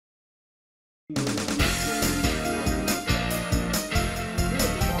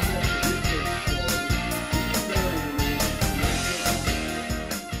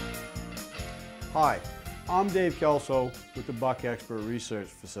Hi, I'm Dave Kelso with the Buck Expert Research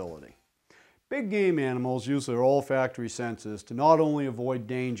Facility. Big game animals use their olfactory senses to not only avoid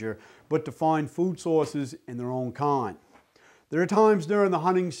danger, but to find food sources in their own kind. There are times during the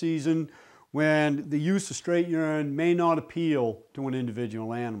hunting season when the use of straight urine may not appeal to an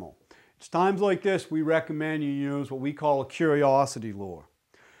individual animal. It's times like this we recommend you use what we call a curiosity lure.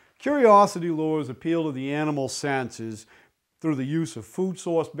 Curiosity lures appeal to the animal's senses through the use of food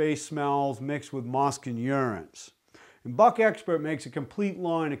source-based smells mixed with musk and urines. And Buck Expert makes a complete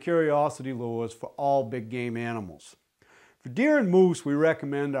line of curiosity lures for all big game animals. For deer and moose, we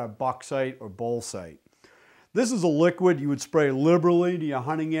recommend our Bucksite or Bullsite. This is a liquid you would spray liberally to your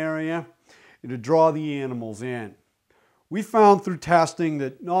hunting area to draw the animals in. We found through testing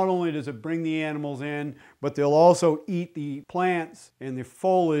that not only does it bring the animals in, but they'll also eat the plants and the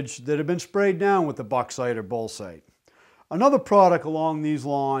foliage that have been sprayed down with the Bucksite or Bullsite. Another product along these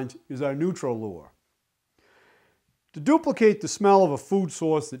lines is our Neutral Lure. To duplicate the smell of a food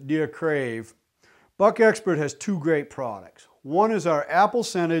source that deer crave, Buck Expert has two great products. One is our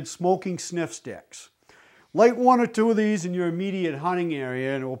apple-scented smoking sniff sticks. Light one or two of these in your immediate hunting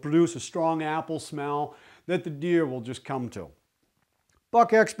area and it will produce a strong apple smell that the deer will just come to.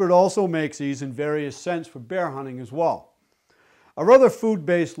 Buck Expert also makes these in various scents for bear hunting as well. Our other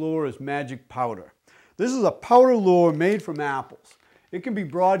food-based lure is Magic Powder. This is a powder lure made from apples. It can be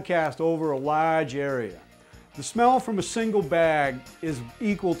broadcast over a large area. The smell from a single bag is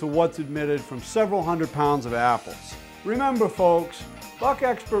equal to what's emitted from several hundred pounds of apples. Remember folks, Buck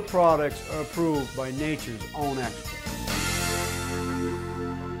Expert products are approved by nature's own experts.